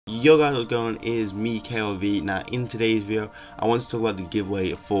Yo guys, what's going on? It is me, KLV. Now in today's video I want to talk about the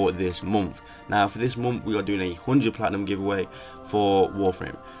giveaway for this month. Now for this month we are doing a 100 platinum giveaway for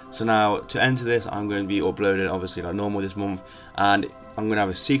Warframe. So now to enter this I'm going to be uploading obviously like normal this month, and I'm going to have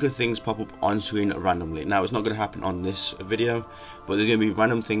a secret things pop up on screen randomly. Now it's not going to happen on this video, but there's going to be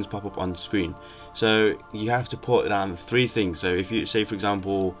random things pop up on screen. So you have to put down 3 things. So if you say for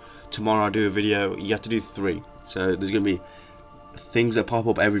example tomorrow I do a video, you have to do 3. So there's going to be things that pop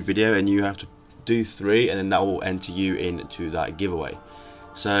up every video and you have to do 3, and then that will enter you into that giveaway.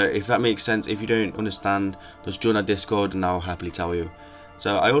 So if that makes sense, if you don't understand, just join our Discord and I'll happily tell you.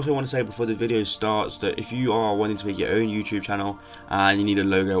 So I also want to say before the video starts that if you are wanting to make your own YouTube channel and you need a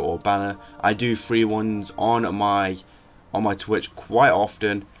logo or banner, I do free ones on my Twitch quite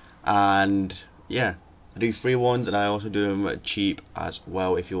often, and yeah, I do free ones and I also do them cheap as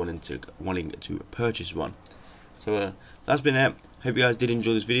well if you're wanting to purchase one. So that's been it. Hope you guys did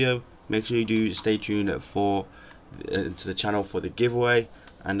enjoy this video. Make sure you do stay tuned for to the channel for the giveaway,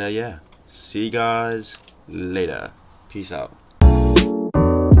 and yeah, see you guys later. Peace out.